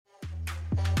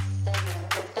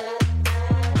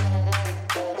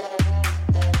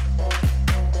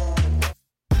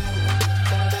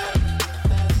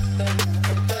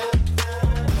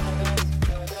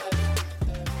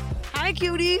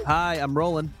Hi, I'm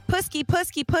Roland. Pusky,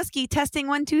 pusky, pusky, testing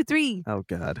 1, 2, 3. Oh,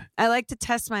 God. I like to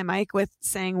test my mic with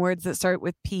saying words that start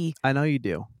with P. I know you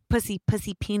do. Pussy,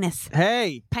 pussy, penis.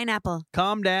 Hey, Pineapple.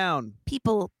 calm down.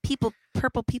 People,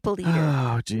 purple people eater.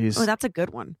 Oh, jeez. Oh, that's a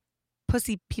good one.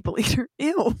 Pussy, people eater.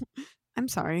 Ew. I'm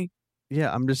sorry.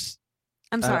 Yeah, I'm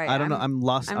sorry. I don't know. I'm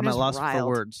lost. I'm at loss for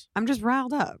words. I'm just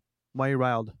riled up. Why are you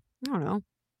riled? I don't know.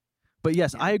 But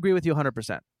yes, I agree with you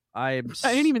 100%. I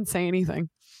didn't even say anything.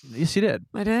 Yes, you did.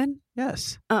 I did?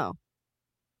 Yes. Oh.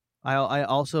 I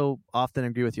also often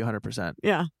agree with you 100%.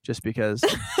 Yeah. Just because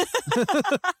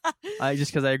I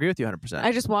agree with you 100%.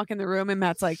 I just walk in the room and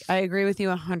Matt's like, I agree with you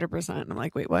 100%. I'm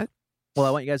like, wait, what? Well, I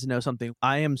want you guys to know something.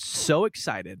 I am so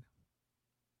excited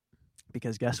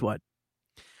because guess what?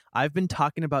 I've been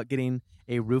talking about getting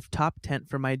a rooftop tent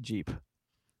for my Jeep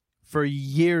for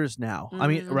years now. Mm-hmm. I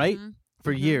mean, right?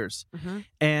 For years. Mm-hmm.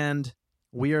 And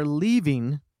we are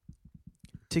leaving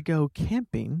to go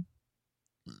camping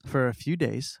for a few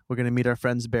days. We're going to meet our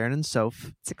friends Baron and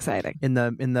Soph. It's exciting.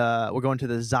 We're going to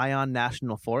the Zion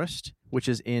National Forest, which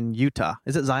is in Utah.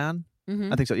 Is it Zion?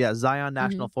 Mm-hmm. I think so. Yeah, Zion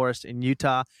National Forest in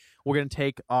Utah. We're going to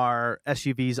take our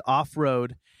SUVs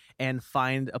off-road and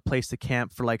find a place to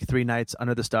camp for like 3 nights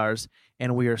under the stars.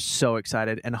 And we are so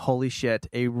excited. And holy shit,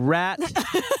 a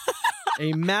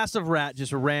massive rat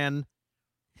just ran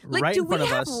right in front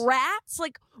of us. Do we have rats?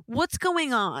 Like, what's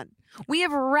going on? We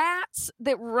have rats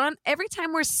that run every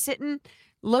time we're sitting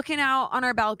looking out on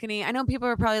our balcony. I know people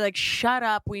are probably like, shut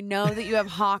up. We know that you have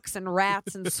hawks and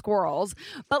rats and squirrels.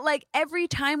 But like every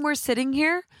time we're sitting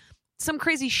here, some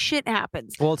crazy shit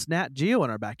happens. Well, it's Nat Geo in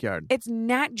our backyard. It's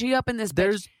Nat Geo up in this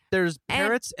bitch. There's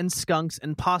parrots and skunks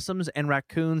and possums and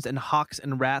raccoons and hawks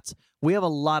and rats. We have a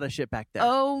lot of shit back there.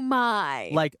 Oh my.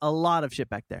 Like a lot of shit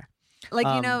back there. Like,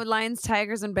 lions,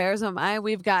 tigers, and bears. Oh my.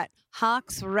 We've got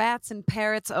hawks, rats, and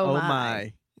parrots. Oh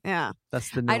my. Yeah.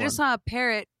 That's the new I just saw a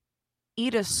parrot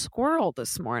eat a squirrel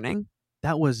this morning.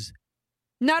 That was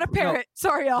not a parrot.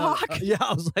 Sorry, a hawk. Yeah,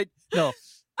 I was like, no.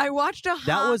 I watched a hawk.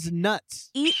 That was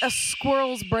nuts. Eat a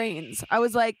squirrel's brains. I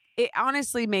was like, it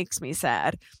honestly makes me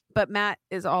sad. But Matt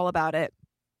is all about it.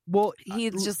 Well, he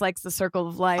just likes the circle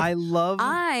of life.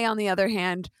 I, on the other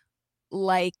hand,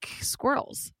 like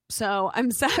squirrels. So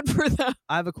I'm sad for them.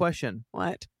 I have a question.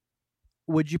 What?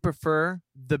 Would you prefer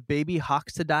the baby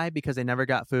hawks to die because they never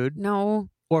got food? No.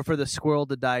 Or for the squirrel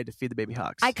to die to feed the baby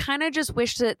hawks? I kind of just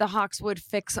wish that the hawks would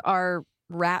fix our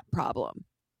rat problem.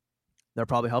 They're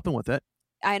probably helping with it.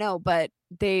 I know, but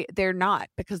they're not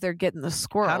because they're getting the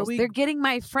squirrels. They're getting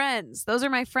my friends. Those are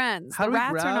my friends. The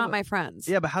rats are not my friends.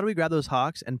 Yeah, but how do we grab those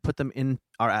hawks and put them in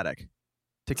our attic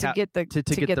to get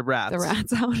the rats? The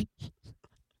rats out.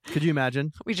 Could you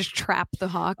imagine? We just trap the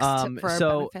hawks for our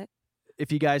benefit.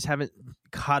 If you guys haven't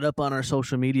caught up on our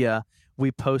social media,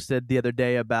 we posted the other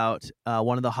day about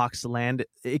one of the hawks land.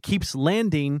 It keeps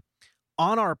landing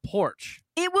on our porch.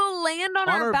 It will land on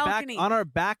our balcony. On our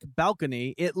back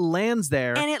balcony. It lands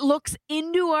there. And it looks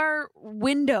into our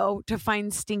window to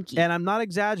find Stinky. And I'm not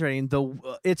exaggerating.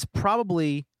 It's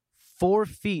probably 4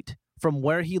 feet from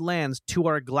where he lands to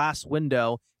our glass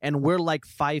window. And we're like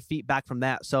 5 feet back from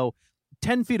that. So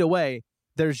 10 feet away,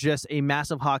 there's just a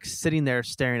massive hawk sitting there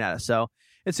staring at us. So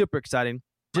it's super exciting.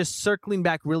 Just circling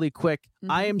back really quick,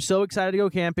 I am so excited to go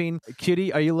camping.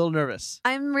 Cutie, are you a little nervous?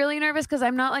 I'm really nervous because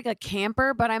I'm not like a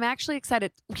camper, but I'm actually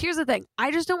excited. Here's the thing.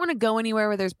 I just don't want to go anywhere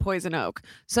where there's poison oak.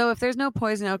 So if there's no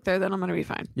poison oak there, then I'm going to be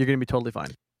fine. You're going to be totally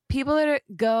fine. People that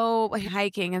go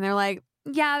hiking and they're like,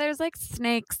 yeah, there's like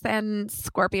snakes and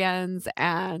scorpions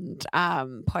and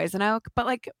poison oak, but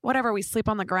like whatever, we sleep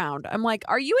on the ground. I'm like,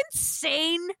 are you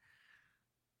insane?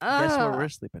 Guess where we're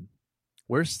sleeping?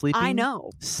 We're sleeping. I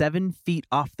know. 7 feet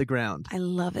off the ground. I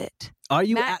love it. Are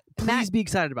you? Please be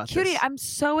excited about Cutie, this. I'm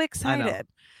so excited.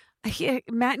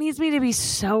 Matt needs me to be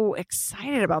so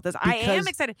excited about this. I am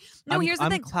excited. No, here's the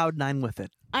thing. I'm cloud 9 with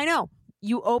it. I know.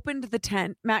 You opened the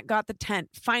tent. Matt got the tent.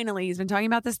 Finally, he's been talking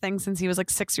about this thing since he was like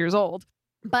 6 years old.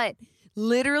 But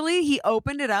literally, he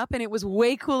opened it up and it was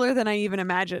way cooler than I even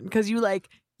imagined. Because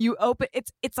you open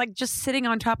it's like just sitting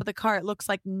on top of the car. It looks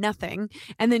like nothing.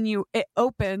 And then it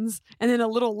opens and then a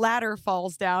little ladder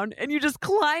falls down and you just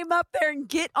climb up there and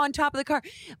get on top of the car.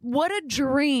 What a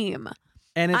dream.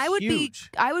 And it's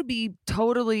huge. I would be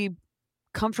totally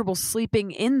comfortable sleeping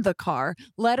in the car,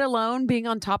 let alone being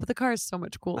on top of the car is so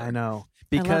much cooler. I know.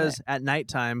 Because at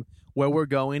nighttime where we're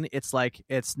going, it's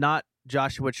not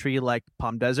Joshua Tree like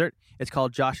Palm Desert. It's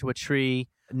called Joshua Tree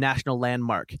National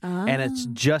Landmark. And it's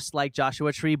just like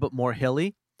Joshua Tree but more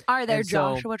hilly. Are there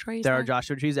Joshua trees? There are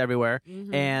Joshua trees everywhere.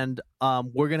 And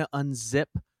we're going to unzip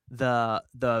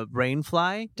the rain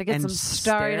fly To get and some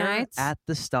starry stare nights? at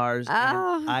the stars.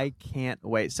 Ah. And I can't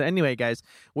wait. So anyway, guys,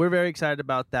 we're very excited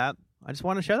about that. I just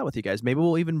want to share that with you guys. Maybe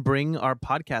we'll even bring our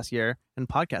podcast here and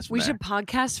podcast from We there. should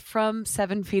podcast from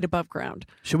 7 feet above ground.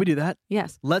 Should we do that?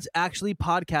 Yes. Let's actually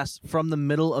podcast from the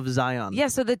middle of Zion. Yeah.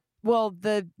 So the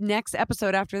next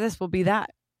episode after this will be that.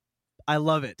 I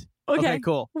love it. Okay.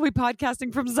 Cool. We'll be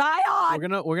podcasting from Zion.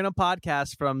 We're gonna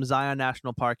podcast from Zion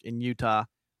National Park in Utah,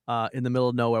 in the middle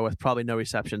of nowhere with probably no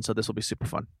reception. So this will be super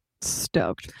fun.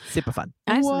 Stoked. Super fun.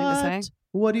 I have something to say.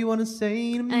 What do you want to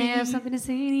say to me? I have something to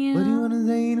say to you. What do you want to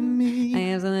say to me? I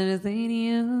have something to say to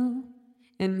you.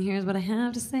 And here's what I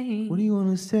have to say. What do you want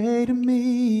to say to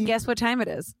me? Guess what time it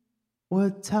is?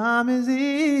 What time is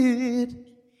it?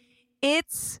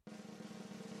 It's...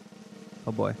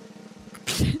 Oh boy.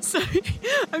 Sorry.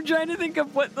 I'm trying to think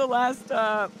of what the last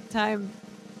time...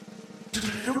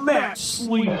 Matt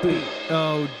sleeping.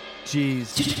 Oh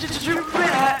jeez.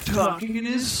 Matt talking in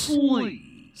his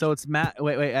sleep. So it's Matt.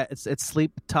 Wait. It's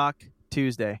Sleep Talk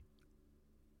Tuesday,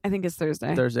 I think it's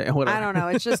Thursday. Thursday. Whatever. I don't know.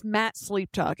 It's just Matt sleep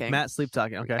talking. Matt Sleep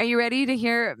Talking. Okay. Are you ready to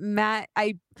hear Matt?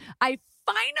 I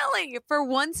finally, for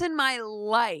once in my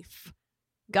life,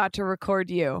 got to record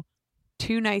you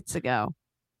 2 nights ago.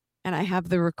 And I have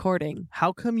the recording.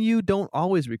 How come you don't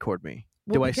always record me?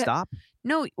 Well, Do I because- stop?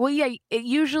 No, well, yeah.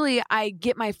 Usually I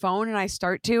get my phone and I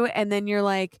start to, and then you're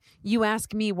like, you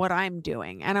ask me what I'm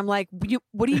doing, and I'm like,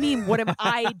 what do you mean? What am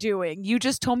I doing? You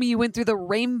just told me you went through the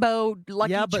rainbow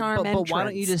Lucky Yeah, Charm but why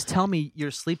don't you entrance. just tell me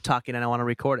you're sleep talking and I want to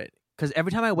record it? Because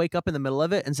every time I wake up in the middle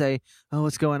of it and say, "Oh,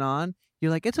 what's going on?" You're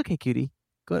like, "It's okay, cutie."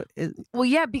 Go. Well,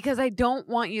 yeah, because I don't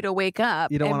want you to wake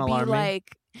up. You don't and wanna be alarm me?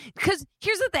 like, because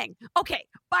here's the thing. Okay,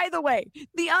 by the way,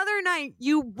 the other night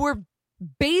you were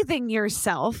bathing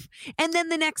yourself, and then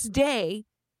the next day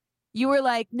you were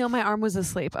like, "No, my arm was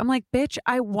asleep." I'm like, "Bitch,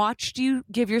 I watched you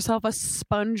give yourself a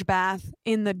sponge bath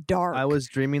in the dark." I was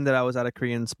dreaming that I was at a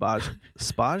Korean spa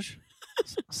massage.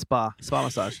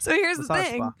 So here's the Massage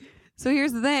thing. spa. So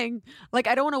here's the thing. Like,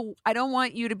 I don't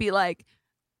want you to be like,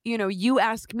 you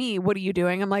ask me, what are you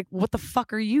doing? I'm like, what the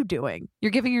fuck are you doing? You're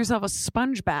giving yourself a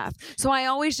sponge bath. So I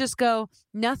always just go,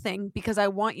 nothing, because I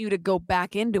want you to go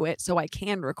back into it so I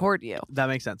can record you. That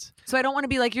makes sense. So I don't want to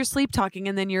be like, you're sleep talking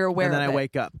and then you're aware And then of I it.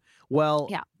 wake up. Well,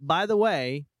 Yeah. by the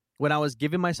way, when I was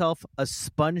giving myself a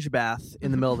sponge bath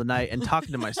in the middle of the night and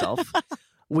talking to myself,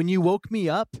 when you woke me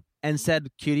up and said,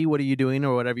 "Cutie, what are you doing?"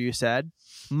 or whatever you said,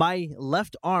 my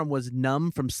left arm was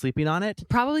numb from sleeping on it.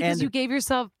 Probably because And- you gave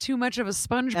yourself too much of a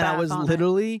sponge And bath I was on it.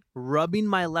 literally rubbing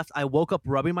my left. I woke up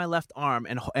rubbing my left arm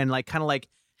and like kind of like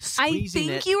I squeezing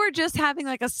think it. you were just having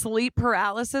like a sleep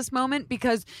paralysis moment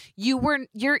because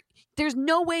there's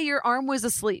no way your arm was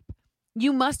asleep.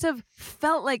 You must have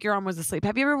felt like your arm was asleep.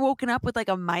 Have you ever woken up with like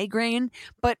a migraine,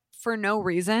 but for no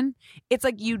reason? It's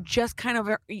like you just kind of,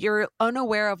 you're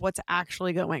unaware of what's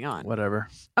actually going on. Whatever.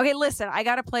 Okay, listen, I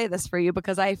got to play this for you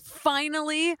because I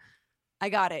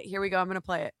got it. Here we go. I'm going to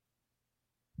play it.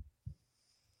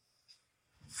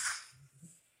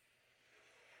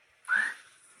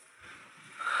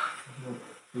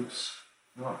 Boots.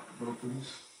 No, little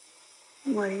booties.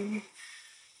 Wait.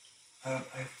 I'm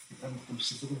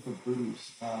just looking for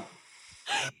booties.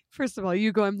 First of all,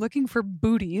 you go, I'm looking for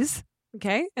booties.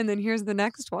 Okay. And then here's the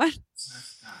next one.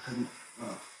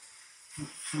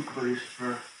 Fruit booties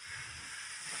for.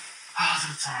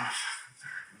 the time.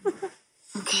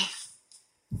 Okay.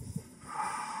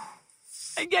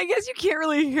 I guess you can't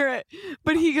really hear it,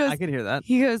 but he goes, I could hear that.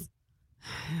 I'm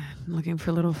looking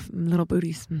for little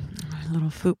booties, little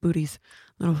foot booties,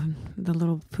 little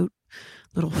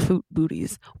foot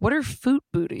booties. What are foot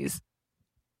booties?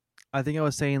 I think I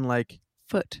was saying like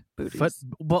Foot booties. foot.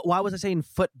 But why was I saying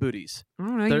foot booties? I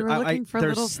don't know. They're- You were looking for they're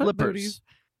little foot slippers. booties.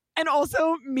 And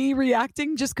also me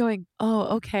reacting, just going,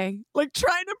 "Oh, okay," like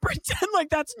trying to pretend like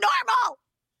that's normal.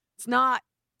 It's not.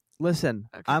 Listen,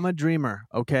 Okay. I'm a dreamer,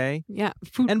 okay? Yeah.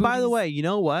 Foot And by the booties. way, you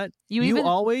know what? You even-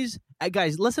 always,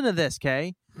 guys, listen to this,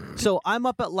 okay? So I'm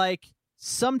up at like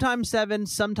sometimes 7,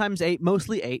 sometimes 8,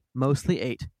 mostly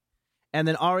 8. And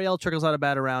then Ariel trickles out of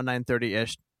bed around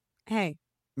 9:30-ish. Hey,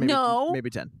 Maybe, No. Maybe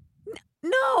 10.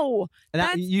 no. And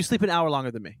That's- you sleep an hour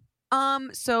longer than me.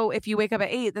 So if you wake up at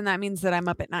 8, then that means that I'm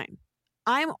up at 9.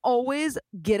 I'm always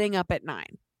getting up at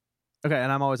 9. Okay,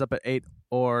 and I'm always up at 8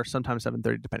 or sometimes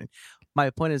 7:30, depending. My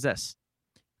point is this.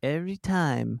 Every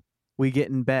time we get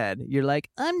in bed, you're like,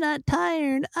 I'm not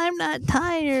tired. I'm not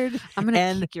tired. I'm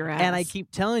gonna kick your ass. And I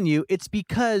keep telling you, it's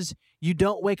because you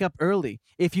don't wake up early.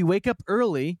 If you wake up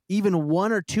early, even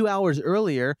 1 or 2 hours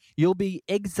earlier, you'll be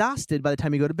exhausted by the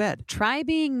time you go to bed. Try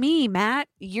being me, Matt.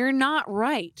 You're not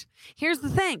right. Here's the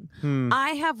thing.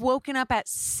 I have woken up at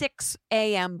 6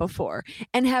 a.m. before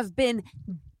and have been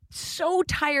so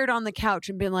tired on the couch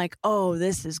and been like, oh,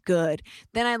 this is good.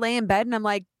 Then I lay in bed and I'm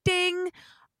like, ding,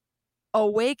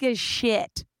 awake as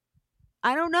shit.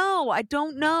 I don't know.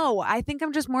 I think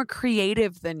I'm just more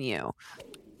creative than you.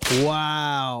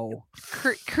 Wow.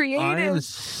 Creative. I'm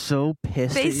so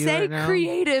pissed They at you say right now.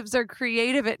 creatives are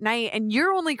creative at night, and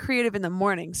you're only creative in the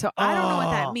morning. So I don't know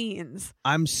what that means.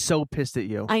 I'm so pissed at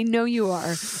you. I know you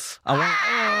are.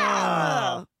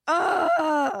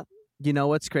 You know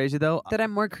what's crazy though? That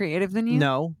I'm more creative than you?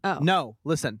 No. Oh. No.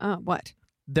 Listen. Oh, what?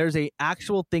 There's a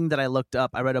actual thing that I looked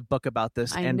up. I read a book about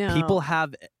this, I and know. people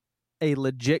have a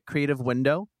legit creative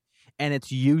window, and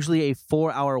it's usually a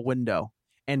 4-hour window.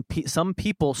 And some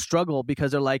people struggle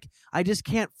because they're like, I just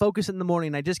can't focus in the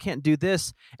morning. I just can't do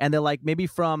this. And they're like, maybe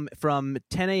from 10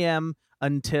 a.m.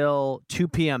 until 2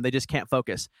 p.m. they just can't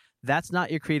focus. That's not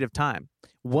your creative time.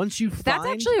 Once you find, That's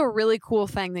actually a really cool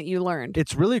thing that you learned.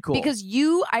 it's really cool Because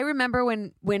I remember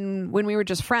when we were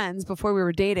just friends before we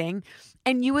were dating,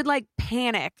 and you would like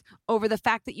panic over the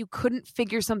fact that you couldn't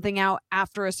figure something out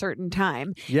after a certain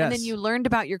time. Yes. And then you learned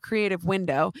about your creative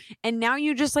window, and now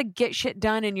you just like get shit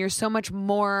done, and you're so much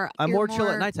more. I'm you're more chill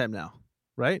at nighttime now,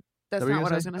 right? That's Is that not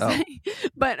what I was you're going gonna to say.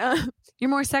 But you're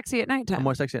more sexy at nighttime. I'm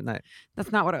more sexy at night.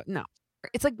 That's not what. No.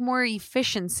 It's like more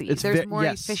efficiency. It's There's ve- more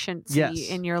yes. efficiency Yes.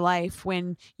 in your life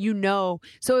when you know.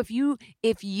 So if you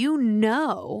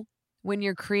know when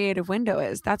your creative window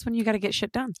is, that's when you got to get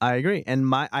shit done. I agree. And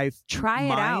Try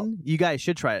it out. You guys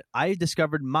should try it. I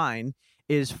discovered mine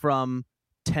is from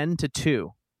 10 to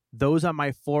 2. Those are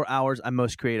my 4 hours I'm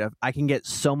most creative. I can get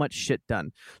so much shit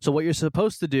done. So what you're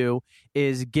supposed to do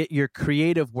is get your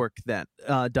creative work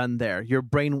done there, your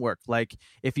brain work. Like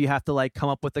if you have to like come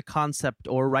up with a concept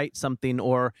or write something,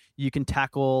 or you can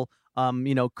tackle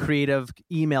creative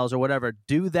emails or whatever,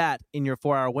 do that in your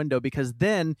 4-hour window, because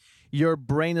then your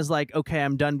brain is like, okay,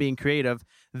 I'm done being creative.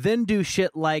 Then do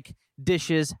shit like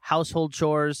dishes, household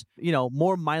chores,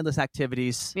 more mindless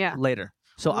activities later.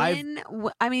 So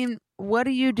what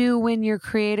do you do when your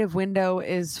creative window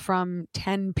is from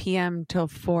 10 p.m. till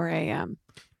 4 a.m.?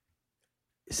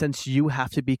 Since you have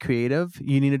to be creative,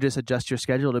 you need to just adjust your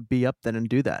schedule to be up then and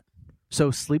do that. So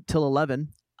sleep till 11.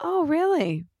 Oh,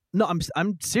 really? No,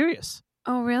 I'm serious.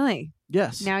 Oh, really?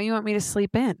 Yes. Now you want me to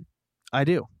sleep in? I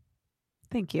do.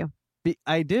 Thank you.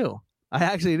 I do. I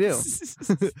actually do.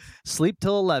 Sleep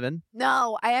till 11.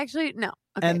 No, I actually no.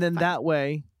 Okay, and then fine. that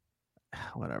way,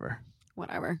 whatever.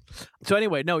 So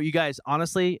anyway, no, you guys,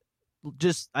 honestly,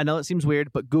 I know it seems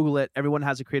weird, but Google it. Everyone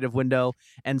has a creative window,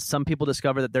 and some people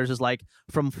discover that theirs is like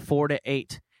from 4 to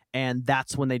 8, and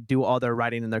that's when they do all their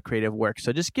writing and their creative work.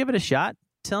 So just give it a shot.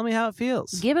 Tell me how it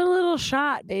feels. Give it a little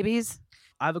shot, babies.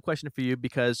 I have a question for you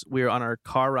because we were on our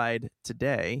car ride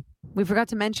today. We forgot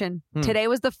to mention, today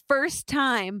was the first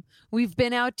time we've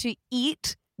been out to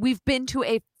eat. We've been to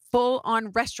a full-on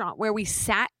restaurant where we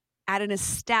sat at an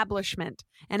establishment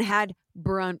and had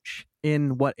brunch.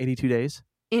 In what, 82 days?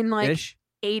 In like Ish?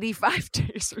 85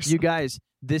 days or something. You guys,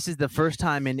 this is the first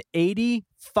time in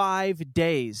 85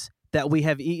 days that we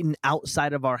have eaten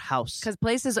outside of our house. Because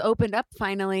places opened up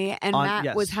finally, and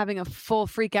Matt was having a full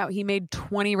freak out. He made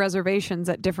 20 reservations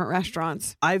at different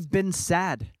restaurants. I've been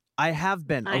sad. I have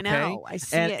been. Okay? I know. I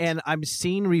see it. And I'm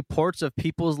seeing reports of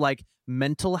people's like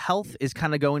mental health is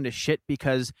kind of going to shit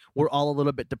because we're all a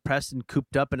little bit depressed and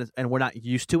cooped up, and we're not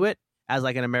used to it as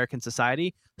like an American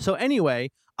society. So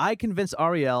anyway, I convinced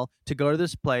Ariel to go to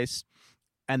this place,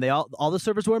 and all the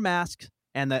servers wear masks.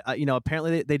 And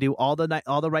apparently they do all the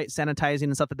right sanitizing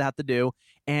and stuff that they have to do,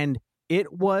 and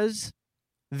it was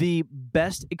the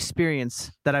best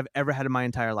experience that I've ever had in my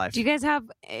entire life. Do you guys have?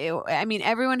 I mean,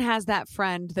 everyone has that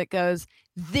friend that goes,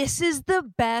 "This is the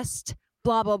best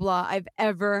blah blah blah I've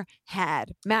ever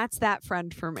had." Matt's that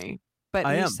friend for me, but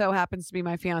he so happens to be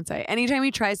my fiance. Anytime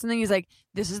he tries something, he's like,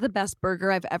 "This is the best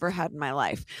burger I've ever had in my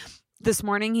life." This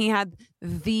morning, he had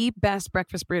the best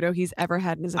breakfast burrito he's ever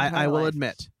had in his entire life. I will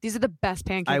admit. These are the best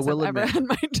pancakes I've ever had in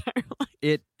my entire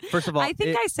life. First of all, I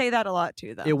think I say that a lot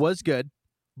too, though. It was good,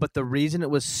 but the reason it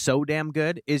was so damn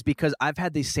good is because I've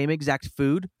had the same exact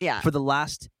food for the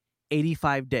last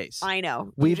 85 days. I know.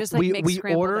 We just like make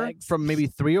scrambled order eggs. from maybe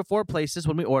 3 or 4 places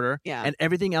when we order, and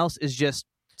everything else is just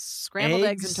scrambled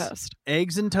eggs and toast.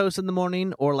 Eggs and toast in the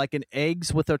morning, or like an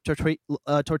eggs with a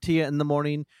tortilla in the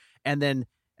morning, and then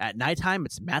At nighttime,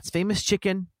 it's Matt's Famous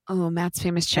Chicken, Oh, Matt's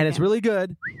Famous Chicken. and it's really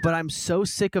good. But I'm so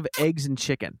sick of eggs and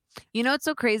chicken. You know what's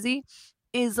so crazy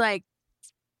is like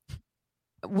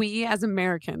we as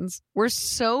Americans, we're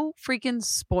so freaking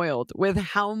spoiled with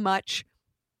how much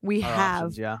we Our have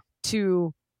options, yeah.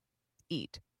 to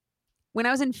eat. When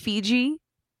I was in Fiji,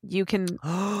 you can,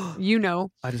 I you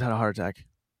know, just had a heart attack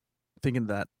thinking of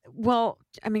that. well,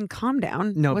 I mean, calm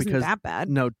down. No, it wasn't because- that bad.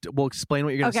 No, we'll explain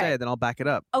what you're going to Okay. say, then I'll back it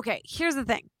up. Okay, here's the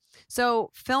thing. So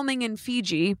filming in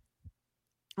Fiji,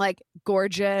 like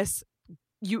gorgeous,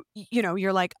 you know,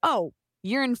 you're like, oh,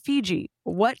 you're in Fiji.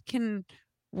 What can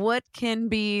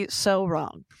be so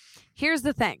wrong? Here's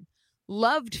the thing.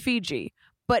 Loved Fiji,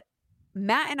 but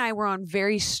Matt and I were on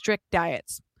very strict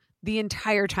diets the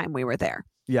entire time we were there.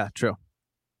 Yeah, true.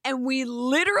 And we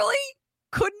literally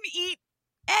couldn't eat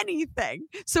anything.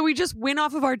 So we just went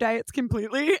off of our diets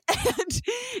completely.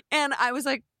 And I was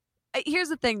like, here's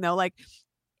the thing though, like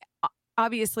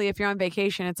obviously if you're on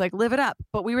vacation, it's like live it up.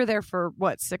 But we were there for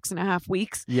what, 6.5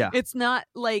 weeks? Yeah. It's not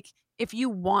like if you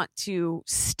want to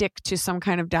stick to some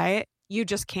kind of diet, you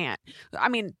just can't. I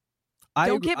mean,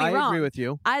 Don't get me I wrong. agree with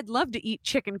you. I'd love to eat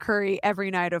chicken curry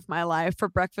every night of my life for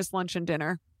breakfast, lunch, and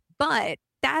dinner, but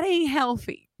that ain't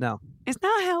healthy. No. It's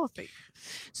not healthy.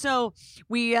 So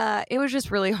it was just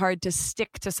really hard to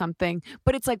stick to something.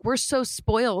 But it's like we're so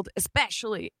spoiled,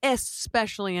 especially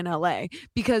in LA,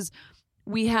 because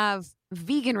we have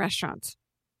vegan restaurants,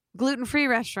 gluten-free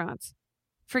restaurants,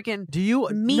 freaking Do you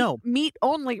meat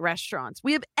only restaurants.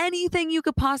 We have anything you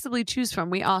could possibly choose from.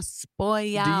 We are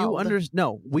spoiled. Do you understand?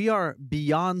 No, we are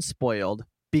beyond spoiled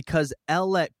because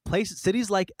cities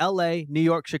like LA, New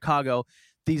York, Chicago,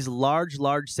 these large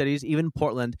cities, even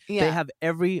Portland, Yeah. they have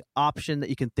every option that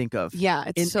you can think of. Yeah,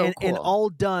 it's And, so and, cool. and all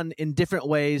done in different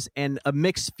ways and a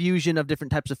mixed fusion of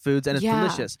different types of foods, and it's Yeah.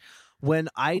 delicious. When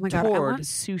I oh my God, I toured, want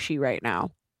sushi right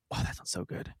now. oh, that sounds so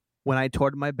good. When I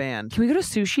toured my band, Can we go to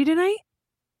sushi tonight?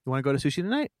 you want to go to sushi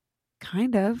tonight?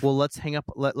 Kind of. Well, let's hang up.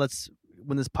 Let's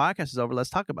when this podcast is over,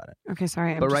 let's talk about it. Okay,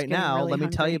 sorry. But right now, let me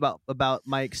tell you about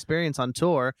my experience on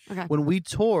tour. Okay. When we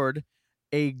toured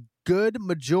a good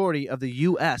majority of the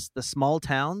U.S., the small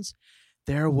towns,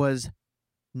 there was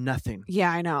nothing.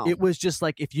 Yeah, I know. It was just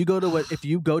like if you go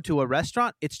to a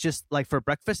restaurant, it's just like for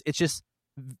breakfast, it's just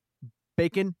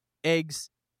bacon, eggs,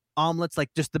 omelets, like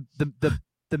just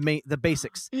the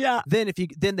basics. yeah. Then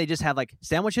they just have like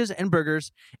sandwiches and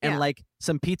burgers and Yeah. like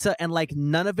some pizza and like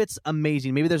none of it's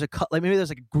amazing. Maybe there's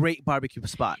a great barbecue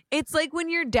spot. It's like when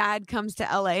your dad comes to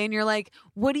LA and you're like,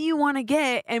 "What do you want to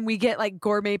get?" And we get like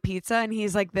gourmet pizza, and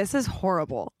he's like, "This is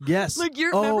horrible." Yes. Like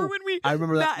you remember when we? I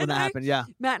remember that Matt when that and I- happened. Yeah.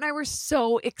 Matt and I were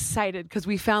so excited because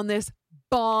we found this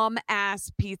bomb ass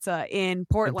pizza in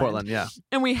Portland. In Portland, yeah.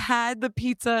 And we had the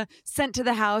pizza sent to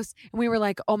the house, and we were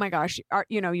like, "Oh my gosh,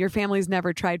 your family's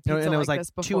never tried pizza And it was like this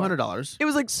before." $200. It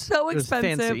was like so It was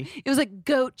expensive. fancy. It was like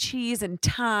goat cheese and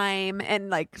thyme and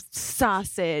like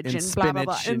sausage and, blah blah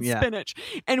blah spinach and and- yeah. spinach.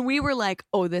 And we were like,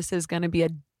 "Oh, this is going to be a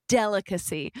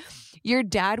delicacy." Your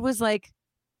dad was like,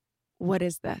 "What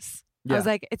is this?" I was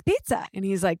Yeah. like, "It's pizza." And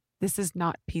he's like, "This is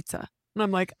not pizza." And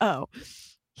I'm like, "Oh."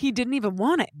 He didn't even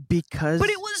want it. Because But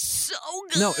it was so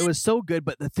good. No, it was so good.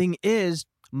 But the thing is,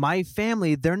 my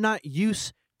family, they're not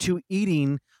used to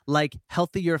eating like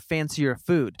healthier, fancier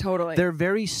food. Totally. They're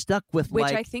very stuck with Which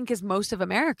like I think is most of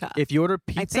America. if you order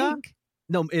I pizza. think.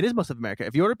 No, it is most of America.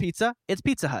 If you order pizza, it's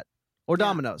Pizza Hut or Yeah.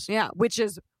 Domino's. Yeah, which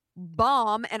is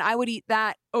bomb. And I would eat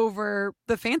that over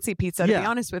the fancy pizza, to be Yeah.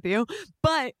 honest with you.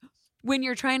 But when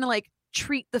you're trying to like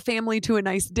treat the family to a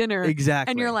nice dinner, Exactly.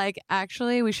 and you're like,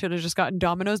 actually, we should have just gotten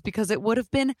Domino's because it would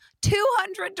have been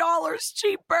 $200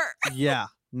 cheaper. Yeah,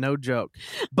 no joke.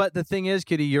 But the thing is,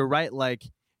 Kitty, you're right. Like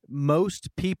most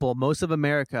people, most of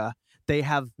America, they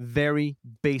have very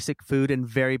basic food and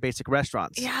very basic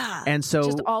restaurants. Yeah. And so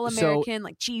Just all American,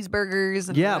 like cheeseburgers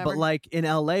and yeah, whatever. but like in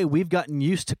LA, we've gotten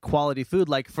used to quality food.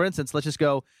 Like for instance, let's just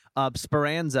go.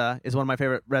 Speranza is one of my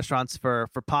favorite restaurants for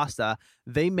pasta.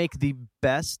 They make the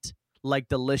best, like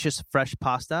delicious fresh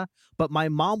pasta. But my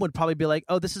mom would probably be like,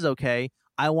 "Oh, this is okay.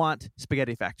 I want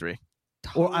Spaghetti Factory,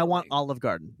 or I want Totally. Olive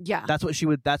Garden." Yeah. That's what she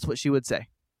would say.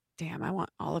 Damn, I want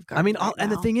Olive Garden. I mean, right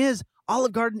and the now. thing is,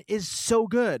 Olive Garden is so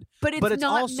good. but it's it's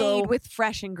not also- made with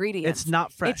fresh ingredients. It's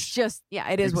not fresh. It's just, yeah,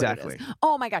 it is what Exactly. it is.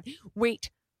 Oh my God. Wait.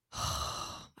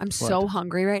 I'm so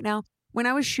hungry right now. When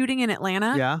I was shooting in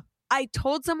Atlanta, yeah. I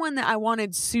told someone that I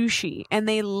wanted sushi, and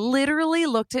they literally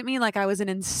looked at me like I was an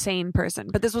insane person.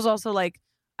 But this was also like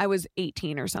I was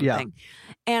 18 or something.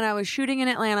 And I was shooting in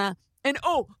Atlanta, and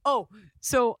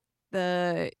so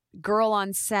the girl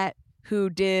on set who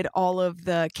did all of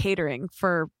the catering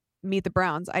for Meet the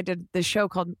Browns. I did this show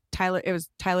called it was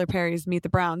Tyler Perry's Meet the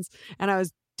Browns. And I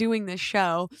was doing this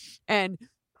show and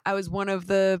I was one of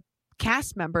the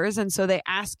cast members. And so they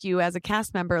ask you as a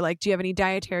cast member, like, do you have any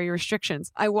dietary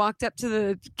restrictions? I walked up to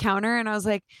the counter and I was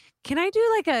like, can I do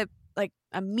like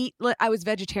a meat? I was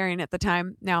vegetarian at the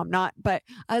time. Now I'm not, but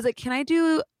I was like, can I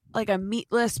do like a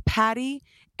meatless patty?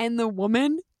 And the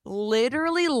woman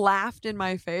literally laughed in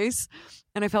my face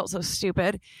and I felt so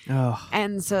stupid. Oh.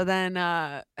 And so then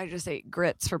I just ate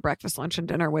grits for breakfast, lunch, and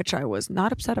dinner, which I was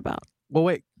not upset about. Well,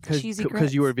 wait, Cheesy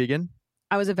because you grits. were vegan?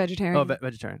 I was a vegetarian. Oh,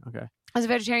 vegetarian. Okay. I was a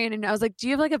vegetarian and I was like, do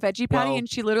you have like a veggie patty? Well- And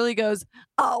she literally goes,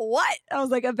 oh, what? I was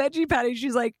like, a veggie patty?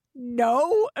 She's like,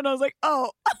 no. And I was like,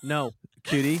 oh. No,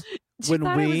 cutie. She When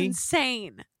thought it was we-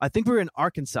 insane. I think we were in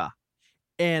Arkansas,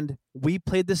 and we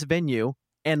played this venue,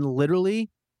 and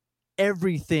literally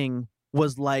everything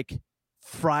was like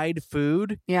fried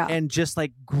food Yeah. and just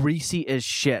like greasy as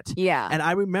shit. Yeah. And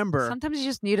I remember, Sometimes you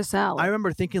just need a salad. I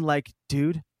remember thinking like,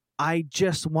 dude, I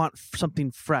just want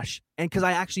something fresh, and because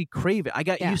I actually crave it. I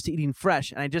got Yeah. used to eating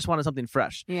fresh, and I just wanted something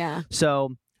fresh. yeah.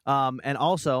 So, and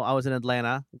also I was in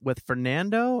Atlanta with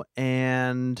Fernando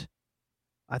and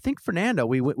I think Fernando.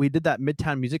 We did that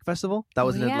Midtown Music Festival that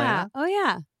was in Atlanta. Oh,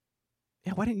 yeah.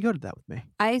 Yeah, why didn't you go to that with me?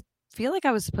 I feel like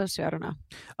I was supposed to. I don't know.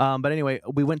 But anyway,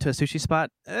 we went to a sushi spot.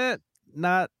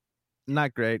 Not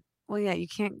great. Well, yeah, you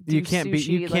can't do You can't beat.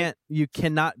 You sushi, can't. You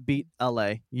cannot beat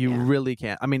L.A. You Yeah. really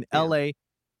can't. I mean, Yeah. L.A.,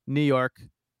 New York,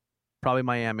 probably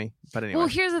Miami. But anyway, Well,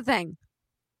 here's the thing.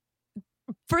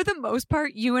 For the most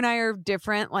part, you and I are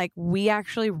different. Like, we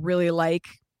actually really like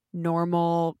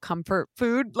normal comfort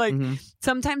food. Like, Mhm.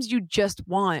 sometimes you just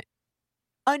want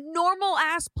a normal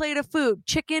ass plate of food,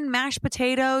 chicken, mashed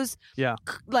potatoes. Yeah.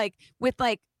 Like, with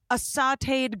like a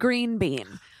sauteed green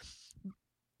bean.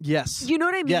 Yes. You know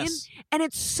what I mean? Yes. And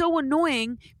it's so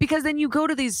annoying because then you go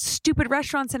to these stupid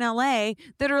restaurants in LA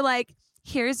that are like,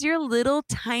 here's your little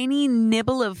tiny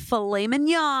nibble of filet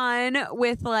mignon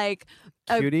with like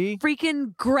a Cutie.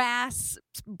 freaking grass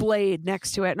blade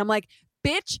next to it. And I'm like,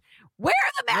 bitch, where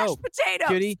are the mashed No, potatoes?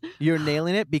 Cutie, you're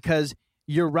nailing it because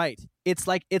you're right. It's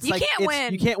like You like can't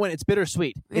win. You can't win. It's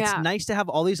bittersweet. Yeah. It's nice to have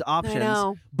all these I options,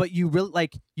 know. but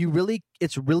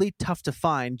it's really tough to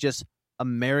find just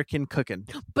American cooking.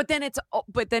 But then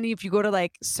if you go to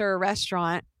like Sir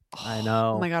Restaurant, I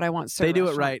know. oh my God, I want Sir They do it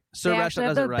Restaurant. right. Sir They actually Restaurant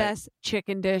have does the it right. best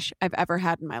chicken dish I've ever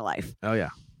had in my life. Oh yeah.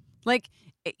 Like,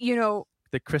 you know,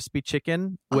 The crispy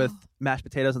chicken with mashed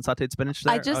potatoes and sauteed spinach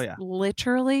there. I just oh yeah.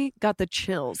 literally got the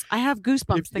chills. I have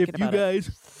goosebumps thinking about it.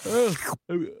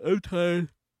 I'm tired.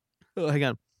 Oh, hang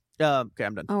on. Okay,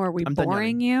 I'm done. Oh, are we I'm done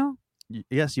boring you?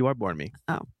 Yes, you are boring me.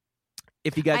 Oh.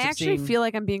 If you guys I have actually seen... feel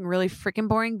like I'm being really freaking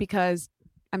boring because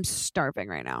I'm starving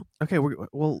right now. Okay,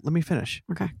 well, let me finish.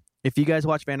 Okay. If you guys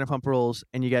watch Vanderpump Rules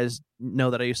and you guys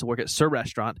know that I used to work at Sir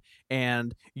Restaurant,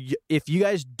 and if you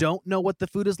guys don't know what the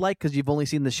food is like because you've only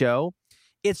seen the show,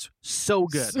 it's so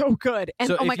good. So good. And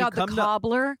So oh my if you God, the come to-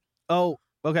 cobbler. Oh,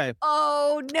 okay.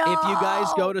 Oh no. If you guys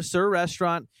go to Sir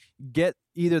Restaurant, get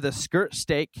either the skirt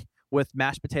steak with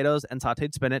mashed potatoes and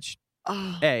sauteed spinach,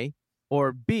 Oh. A,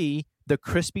 or B, the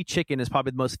crispy chicken is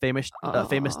probably the most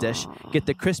famous dish. Get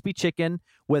the crispy chicken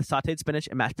with sauteed spinach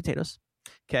and mashed potatoes.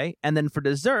 Okay, and then for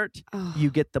dessert, Oh. you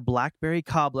get the blackberry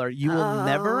cobbler. You will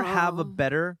never have a Oh.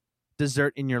 better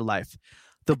dessert in your life.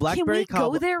 The Can blackberry we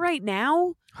cobbler. go there right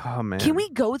now? Oh man, Can we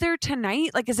go there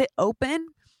tonight? Like, is it open?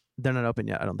 They're not open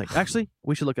yet. I don't think. Actually,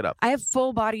 we should look it up. I have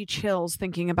full body chills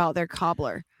thinking about their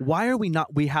cobbler. Why are we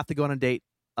not? We have to go on a date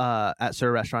at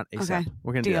Sir Restaurant ASAP. Okay.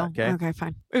 We're gonna Deal. do that. Okay.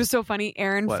 Fine. It was so funny.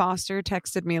 Aaron What? Foster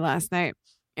texted me last night.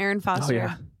 Aaron Foster, Oh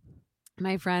yeah.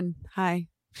 my friend. Hi.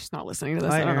 She's not listening to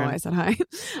this. Hi, I don't know Erin. why I said hi.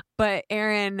 But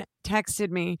Aaron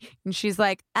texted me and she's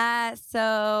like,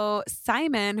 so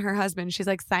Simon, her husband, she's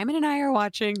like, Simon and I are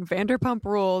watching Vanderpump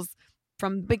Rules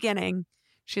from the beginning.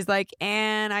 She's like,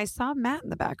 and I saw Matt in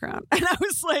the background. And I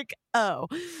was like, oh.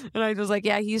 And I was like,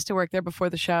 yeah, he used to work there before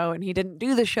the show and he didn't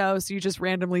do the show. So you just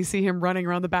randomly see him running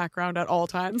around the background at all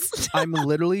times. I'm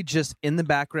literally just in the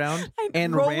background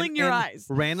and rolling your and eyes.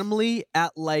 randomly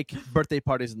at like birthday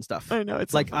parties and stuff. I know.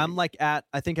 It's Like so funny. I'm like at.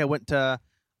 I think I went to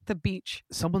The beach.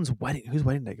 someone's wedding. Whose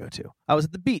wedding did I go to? I was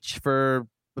at the beach for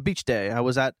a beach day. I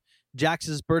was at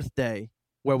Jax's birthday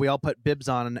where we all put bibs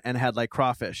on and had like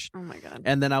crawfish. Oh my God.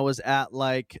 And then I was at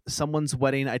like someone's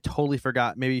wedding. I totally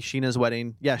forgot. Maybe Sheena's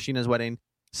wedding. Yeah, Sheena's wedding.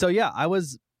 So yeah, I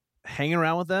was hanging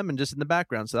around with them and just in the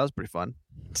background. So that was pretty fun.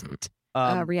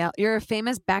 You're a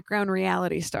famous background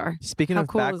reality star. Speaking how of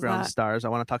cool is background that? stars, I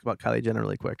want to talk about Kylie Jenner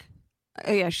really quick.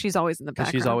 Yeah, she's always in the because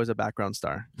background. she's always a background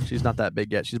star. She's not that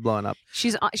big yet. She's blowing up.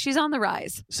 She's on the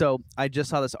rise. So I just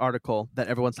saw this article that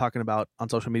everyone's talking about on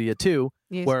social media too,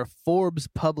 Yes. where Forbes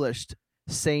published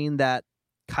saying that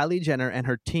Kylie Jenner and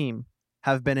her team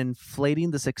have been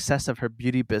inflating the success of her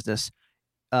beauty business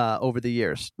over the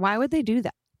years. Why would they do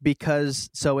that? Because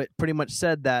so it pretty much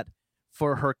said that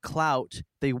for her clout,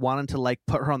 they wanted to like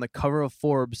put her on the cover of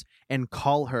Forbes and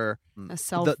call her A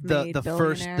self-made the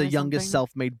first, billionaire the or youngest something?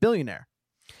 self-made billionaire.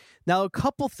 Now, a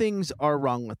couple things are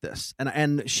wrong with this,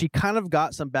 and she kind of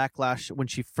got some backlash when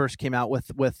she first came out with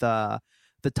the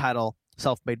title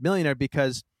self-made millionaire,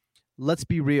 because let's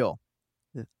be real,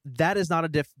 that is not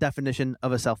a definition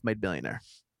of a self-made billionaire,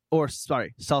 or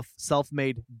sorry,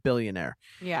 self-made billionaire.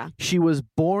 Yeah. She was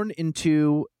born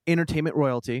into entertainment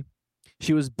royalty.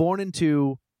 She was born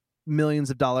into millions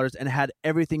of dollars and had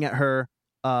everything at her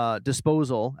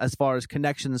disposal as far as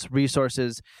connections,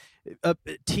 resources,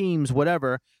 teams,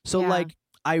 whatever. So Yeah. like,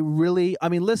 I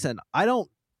mean, listen, I don't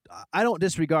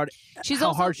disregard She's how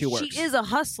also, hard she works. She is a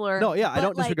hustler. No, yeah, I but,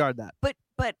 don't like, disregard that. But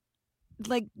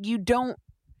like you don't.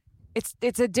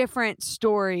 It's a different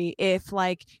story if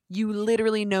like you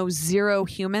literally know 0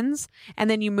 humans and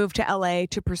then you move to LA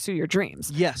to pursue your dreams.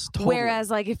 Yes, totally. Whereas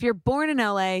like if you're born in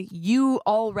LA, you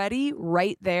already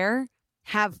right there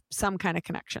have some kind of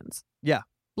connections. Yeah.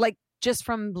 Like just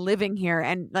from living here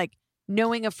and like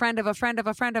knowing a friend of a friend of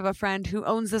a friend of a friend who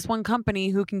owns this one company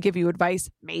who can give you advice,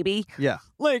 maybe. Yeah.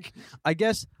 Like, I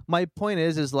guess my point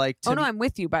is like, oh no, I'm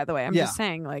with you, by the way. I'm Yeah. just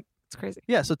saying, like, it's crazy.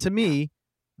 yeah. So to me,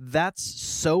 that's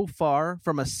so far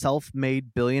from a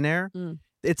self-made billionaire. Mm.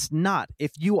 It's not.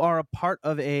 If you are a part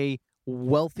of a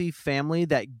wealthy family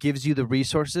that gives you the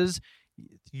resources,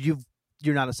 you're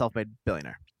not a self-made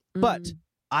billionaire. But Mm.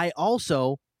 I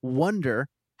also wonder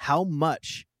how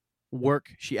much work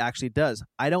she actually does.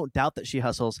 I don't doubt that she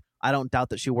hustles. I don't doubt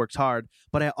that she works hard.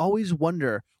 But I always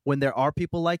wonder when there are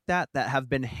people like that have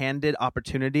been handed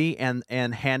opportunity and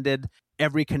handed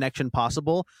every connection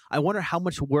possible. I wonder how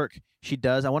much work she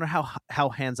does. I wonder how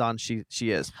hands-on she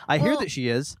is. I hear Well- that she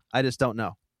is. I just don't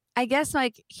know. I guess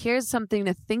like here's something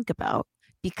to think about,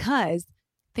 because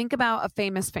think about a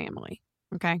famous family.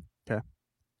 Okay. Okay.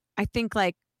 I think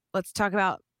like let's talk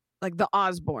about like the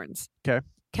Osbournes. Okay.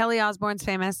 Kelly Osbourne's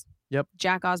famous. Yep.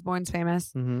 Jack Osbourne's famous.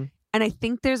 Mm-hmm. And I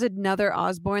think there's another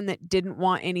Osbourne that didn't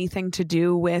want anything to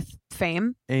do with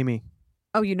fame. Amy.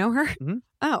 Oh, you know her? Mhm.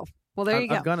 Oh, well, there you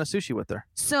go. I've gone to sushi with her.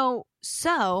 So,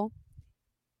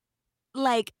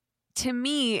 like, to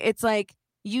me, it's like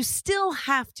you still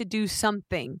have to do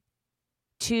something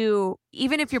to,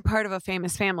 even if you're part of a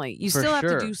famous family, you For still have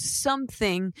sure. to do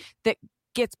something that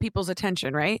gets people's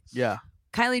attention, right? Yeah.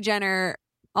 Kylie Jenner,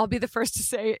 I'll be the first to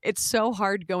say it's so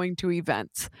hard going to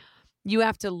events. You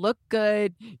have to look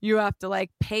good. You have to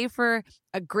like pay for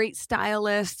a great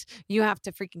stylist. You have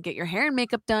to freaking get your hair and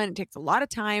makeup done. It takes a lot of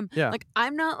time. Yeah. Like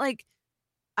I'm not like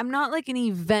an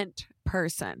event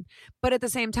person, but at the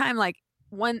same time, like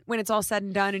when it's all said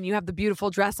and done and you have the beautiful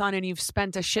dress on and you've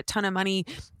spent a shit ton of money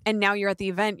and now you're at the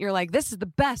event, you're like, this is the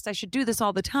best. I should do this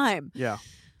all the time. Yeah.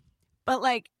 But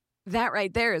like that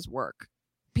right there is work.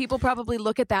 People probably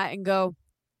look at that and go,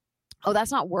 oh,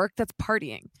 that's not work. That's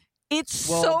partying. It's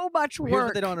Well, so much Here's work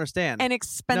what they don't understand. and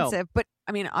expensive. But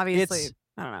I mean, obviously, It's-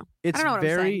 I don't know. it's I don't know what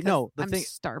very I'm saying. 'cause no. The I'm thing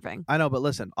starving. I know, but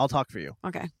listen, I'll talk for you.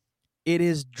 Okay. It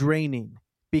is draining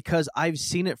because I've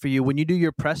seen it for you when you do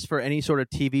your press for any sort of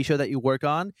TV show that you work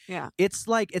on. Yeah. It's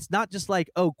like, it's not just like,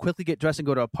 oh, quickly get dressed and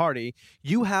go to a party.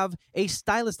 You have a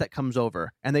stylist that comes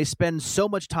over and they spend so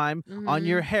much time on Mhm.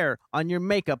 your hair, on your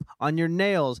makeup, on your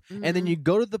nails. And then Mhm. you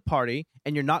go to the party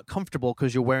and you're not comfortable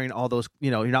because you're wearing all those,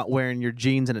 you're not wearing your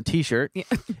jeans and a t-shirt. Yeah.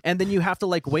 And then you have to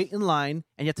like wait in line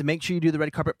and you have to make sure you do the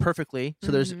red carpet perfectly.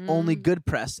 So there's only Mhm. good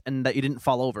press and that you didn't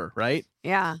fall over, right?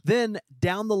 Yeah. Then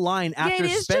down the line after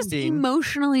yeah, it is just spending,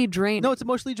 emotionally draining. no, it's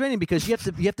emotionally draining because you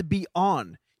have to be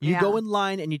on. You Yeah. go in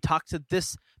line and you talk to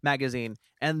this magazine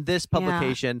and this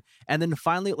publication, and then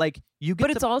finally, like you get.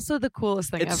 but it's also the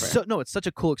coolest thing it's ever. it's such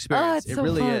a cool experience. it's It so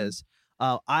really fun. is.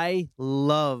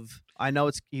 I know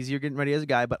it's easier getting ready as a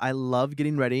guy, but I love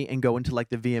getting ready and going to like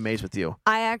the VMAs with you.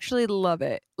 I actually love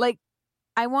it. Like,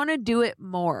 I want to do it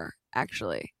more,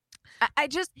 actually. I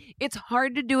just, it's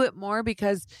hard to do it more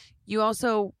because you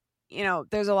also,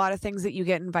 there's a lot of things that you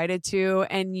get invited to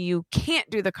and you can't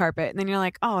do the carpet. And then you're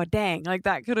like, oh, dang, like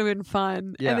that could have been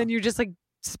fun. Yeah. And then you just like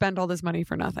spend all this money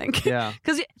for nothing. Yeah.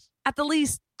 Because at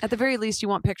the very least, you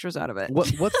want pictures out of it.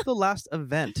 What's the last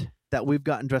event that we've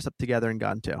gotten dressed up together and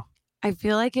gone to? I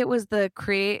feel like it was the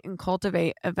Create and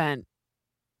Cultivate event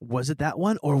Was it that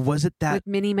one or was it that? with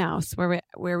Minnie Mouse where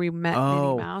we met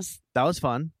Oh. Minnie Mouse. That was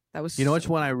fun. That was You know which so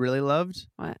one I really loved?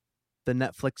 What? the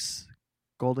Netflix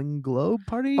Golden Globe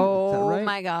party. Is that Oh right?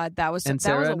 my God, that was And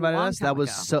that was Sarah a invited long us. time That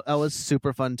was ago. that was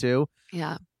super fun too.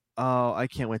 Yeah, Oh, I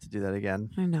can't wait to do that again.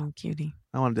 I know, cutie.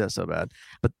 I want to do that so bad.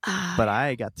 But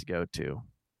I got to go to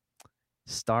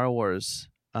Star Wars.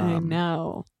 I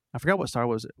know. I forgot what Star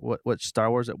Wars what Star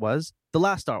Wars it was. The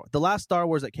last Star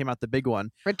Wars that came out, the big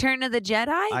one. Return of the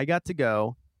Jedi. I got to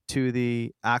go to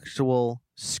the actual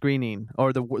screening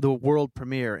or the world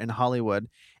premiere in Hollywood,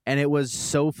 and it was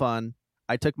so fun.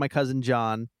 I took my cousin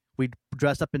John. We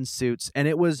dressed up in suits, and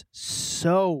it was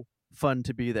so fun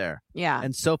to be there Yeah.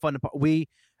 and so fun to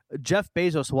Jeff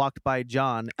Bezos walked by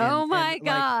John. Oh my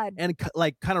God. And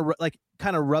kind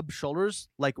of rub shoulders,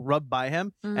 like rub by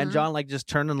him, and Mhm. John like just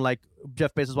turned and like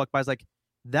Jeff Bezos walked by. Is like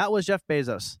that was Jeff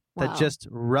Bezos Wow. that just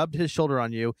rubbed his shoulder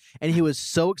on you, and he was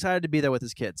so excited to be there with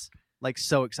his kids, like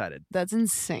so excited. That's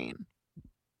insane.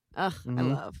 Ugh, I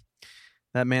Mhm. love.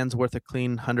 That man's worth a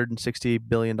clean $160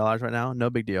 billion right now. No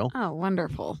big deal. Oh,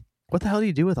 wonderful. What the hell do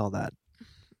you do with all that?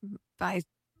 Buy.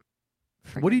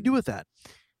 What do you do with that?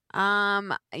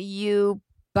 You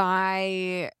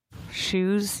buy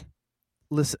shoes.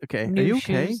 Listen, okay, New are you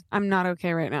okay? shoes. I'm not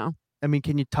okay right now. I mean,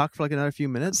 can you talk for like another few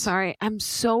minutes? Sorry, I'm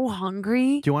so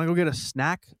hungry. Do you want to go get a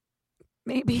snack?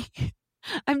 Maybe.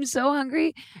 I'm so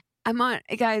hungry. I'm on,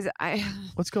 guys.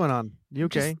 What's going on? You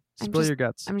okay? I'm Spill just- your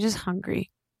guts. I'm just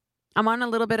hungry. I'm on a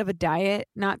little bit of a diet,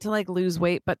 not to like lose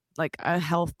weight, but like a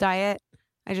health diet.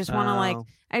 I just want to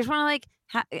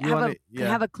Oh.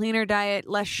 have a cleaner diet,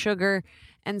 less sugar,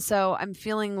 and so I'm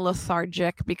feeling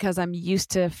lethargic because I'm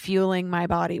used to fueling my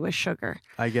body with sugar.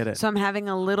 I get it. So I'm having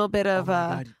a little bit Oh of my a.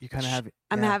 God, you kind of have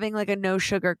I'm yeah, having like a no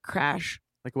sugar crash.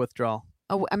 like a withdrawal.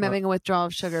 I'm having a withdrawal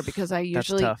of sugar because I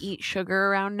usually tough. eat sugar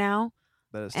around now,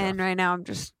 That is and tough. right now I'm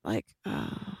just like.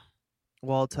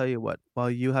 Well, I'll tell you what.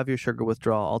 While you have your sugar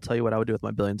withdrawal, I'll tell you what I would do with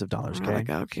my billions of dollars. Okay.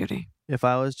 Go, cutie. If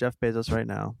I was Jeff Bezos right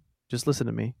now, just listen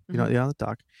to me. You know, Mm-hmm. you don't have to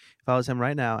talk. If I was him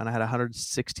right now and I had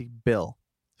 160 bill,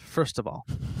 first of all,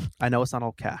 I know it's not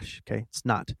all cash. Okay, it's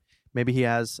not. Maybe he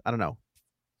has, I don't know,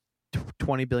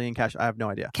 20 billion cash. I have no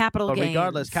idea. Capital But gains.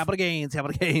 regardless, capital gains.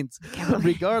 Capital gains.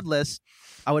 Regardless,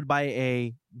 I would buy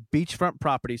a beachfront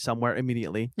property somewhere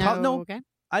immediately. No, Okay.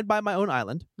 I'd buy my own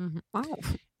island, Oh.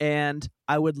 and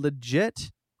I would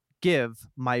legit give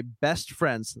my best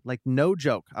friends, like no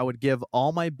joke, I would give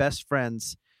all my best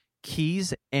friends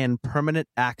keys and permanent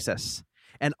access,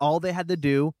 and all they had to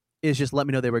do is just let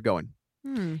me know they were going.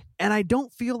 Hmm. And I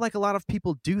don't feel like a lot of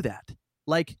people do that.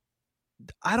 Like,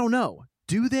 I don't know.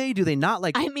 Do they? Do they not?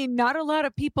 Like, I mean, not a lot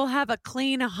of people have a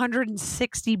clean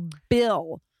 160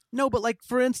 bill. no, but like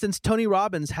for instance, Tony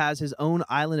Robbins has his own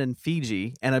island in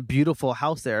Fiji and a beautiful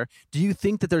house there. Do you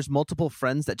think that there's multiple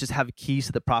friends that just have keys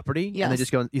to the property and they Yes.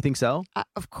 just go? You think so?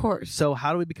 Of course. So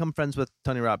how do we become friends with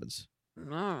Tony Robbins?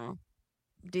 No.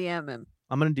 DM him.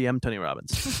 I'm gonna DM Tony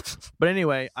Robbins. But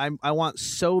anyway, I want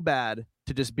so bad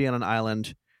to just be on an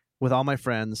island with all my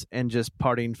friends and just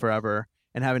partying forever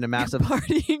and having a massive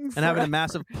Partying and having a forever.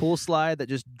 massive pool slide that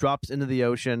just drops into the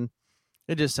ocean.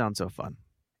 It just sounds so fun.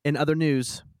 In other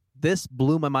news, this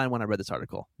blew my mind when I read this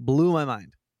article. Blew my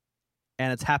mind.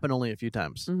 And it's happened only a few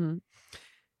times. Mhm.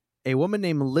 A woman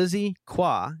named Lizzie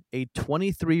Kwa, a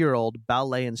 23-year-old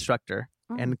ballet instructor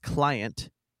Oh. and client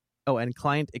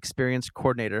experience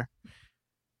coordinator,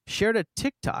 shared a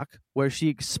TikTok where she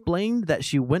explained that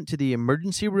she went to the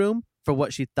emergency room for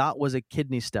what she thought was a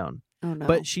kidney stone. Oh no.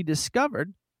 But she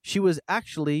discovered she was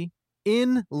actually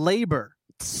in labor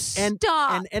and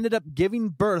Stop. and ended up giving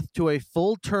birth to a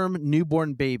full-term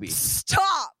newborn baby.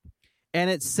 Stop. And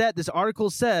it said, this article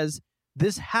says,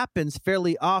 this happens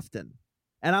fairly often.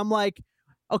 And I'm like,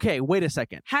 okay, wait a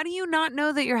second. How do you not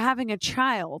know that you're having a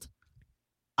child?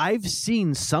 I've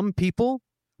seen some people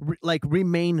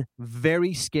remain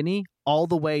very skinny all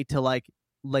the way to like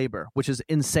labor, which is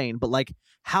insane. But like,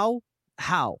 how?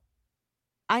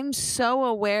 I'm so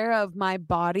aware of my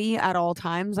body at all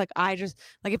times. Like I just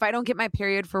like if I don't get my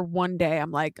period for one day,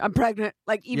 I'm like I'm pregnant.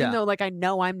 Like even Yeah. though like I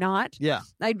know I'm not, Yeah.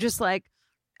 I just like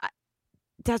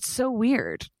that's so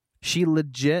weird. She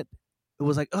legit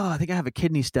was like, oh, I think I have a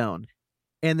kidney stone.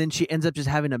 And then she ends up just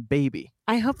having a baby.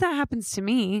 I hope that happens to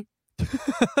me.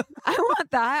 I want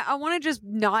that. I want to just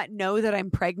not know that I'm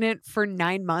pregnant for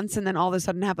 9 months and then all of a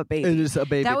sudden have a It baby. is a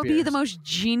baby. That would be the appears. most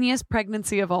genius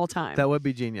pregnancy of all time. That would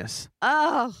be genius.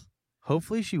 Oh,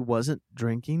 Hopefully she wasn't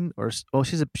drinking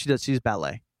she's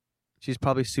ballet. She's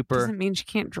probably super. doesn't mean she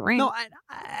can't drink. No,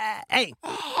 hey,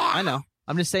 I know.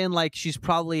 I'm just saying like she's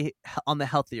probably on the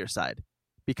healthier side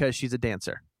because she's a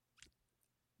dancer.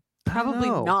 I don't Probably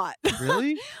know. not.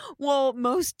 Really? Well,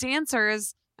 most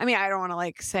dancers, I mean, I don't want to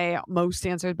like say most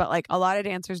dancers, but like a lot of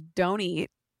dancers don't eat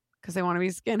because they want to be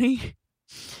skinny.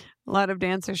 A lot of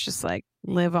dancers just like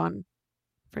live on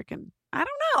freaking. I don't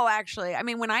know. Actually, I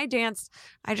mean, when I danced,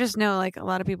 I just know like a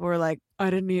lot of people were like, I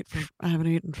haven't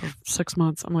eaten for 6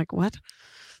 months. I'm like, what?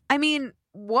 I mean,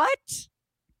 what?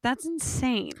 That's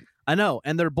insane. I know,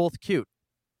 and they're both cute,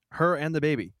 her and the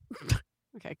baby.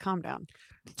 Okay, calm down.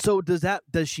 So does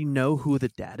she know who the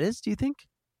dad is? Do you think?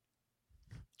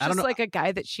 I don't know. Like a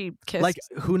guy that she kissed. Like,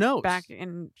 who knows? Back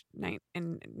in 9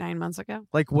 months ago.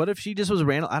 Like, what if she just was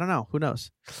random? I don't know. Who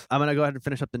knows? I'm gonna go ahead and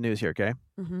finish up the news here, okay?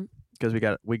 Mm-hmm. Because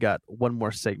we got one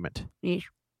more segment. Yeesh.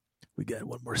 We got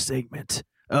one more segment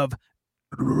of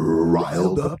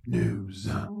Riled Up News.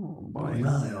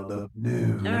 Riled Up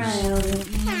News.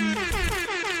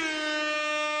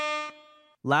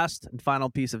 Last and final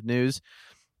piece of news.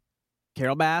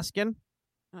 Carol Baskin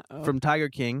from Tiger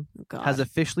King has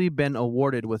officially been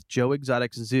awarded with Joe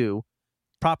Exotic Zoo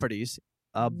properties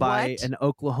by an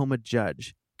Oklahoma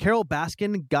judge. Carol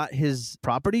Baskin got his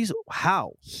properties?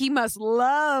 How? He must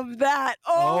love that.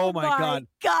 Oh my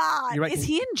God. You're right. Is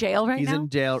he in jail right now? He's in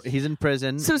jail. He's in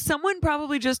prison. So someone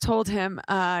probably just told him,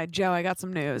 Joe, I got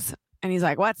some news. And he's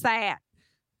like, what's that?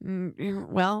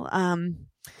 Well,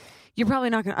 you're probably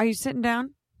not going to. Are you sitting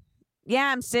down?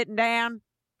 Yeah, I'm sitting down.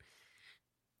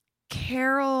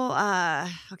 Carol,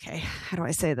 okay, how do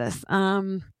I say this?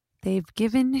 They've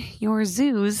given your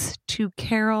zoos to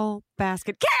Carol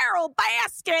Baskin. Carol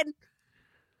Baskin!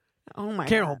 Oh my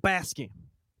Carol God. Baskin.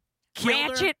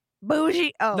 Ratchet,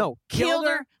 bougie. Oh, No, killed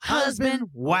her husband,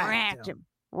 whacked him.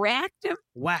 Whacked him?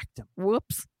 Whacked him.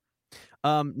 Whoops.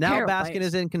 Now Carol Baskin Baskin.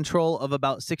 is in control of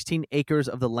about 16 acres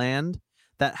of the land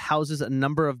that houses a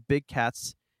number of big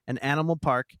cats, an animal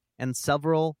park, and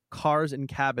several cars and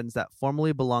cabins that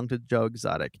formerly belonged to Joe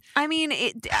Exotic. I mean,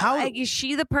 How- like, is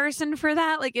she the person for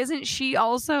that? Like, isn't she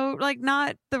also like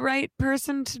not the right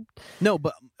person to? No,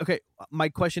 but okay. My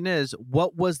question is,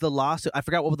 what was the lawsuit? I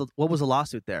forgot what was the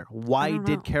lawsuit there. Why don't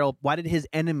did know. Why did his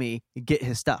enemy get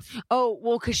his stuff? Oh,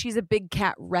 well, because she's a big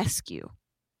cat rescue.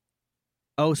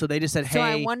 Oh, so they just said, "Hey, So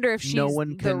I wonder if she's no one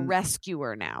the can."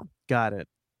 rescuer now. Got it.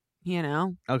 You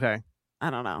know, Okay,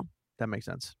 I don't know. that makes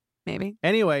sense. Maybe.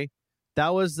 Anyway, that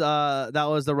was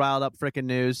the riled up frickin'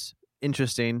 news.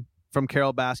 Interesting. From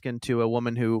Carol Baskin to a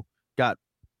woman who got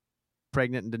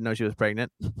pregnant and didn't know she was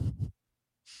pregnant.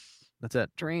 That's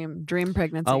it. Dream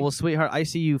pregnancy. Oh, well, sweetheart, I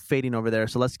see you fading over there,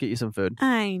 so let's get you some food.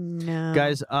 I know.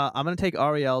 Guys, I'm going to take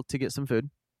Ariel to get some food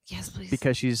Yes, please.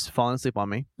 because she's fallen asleep on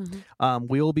me. Mhm.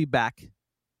 We will be back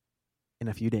in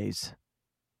a few days.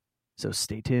 So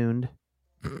stay tuned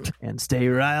and stay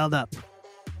riled up.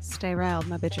 Stay riled,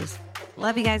 my bitches.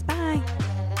 Love you guys. Bye.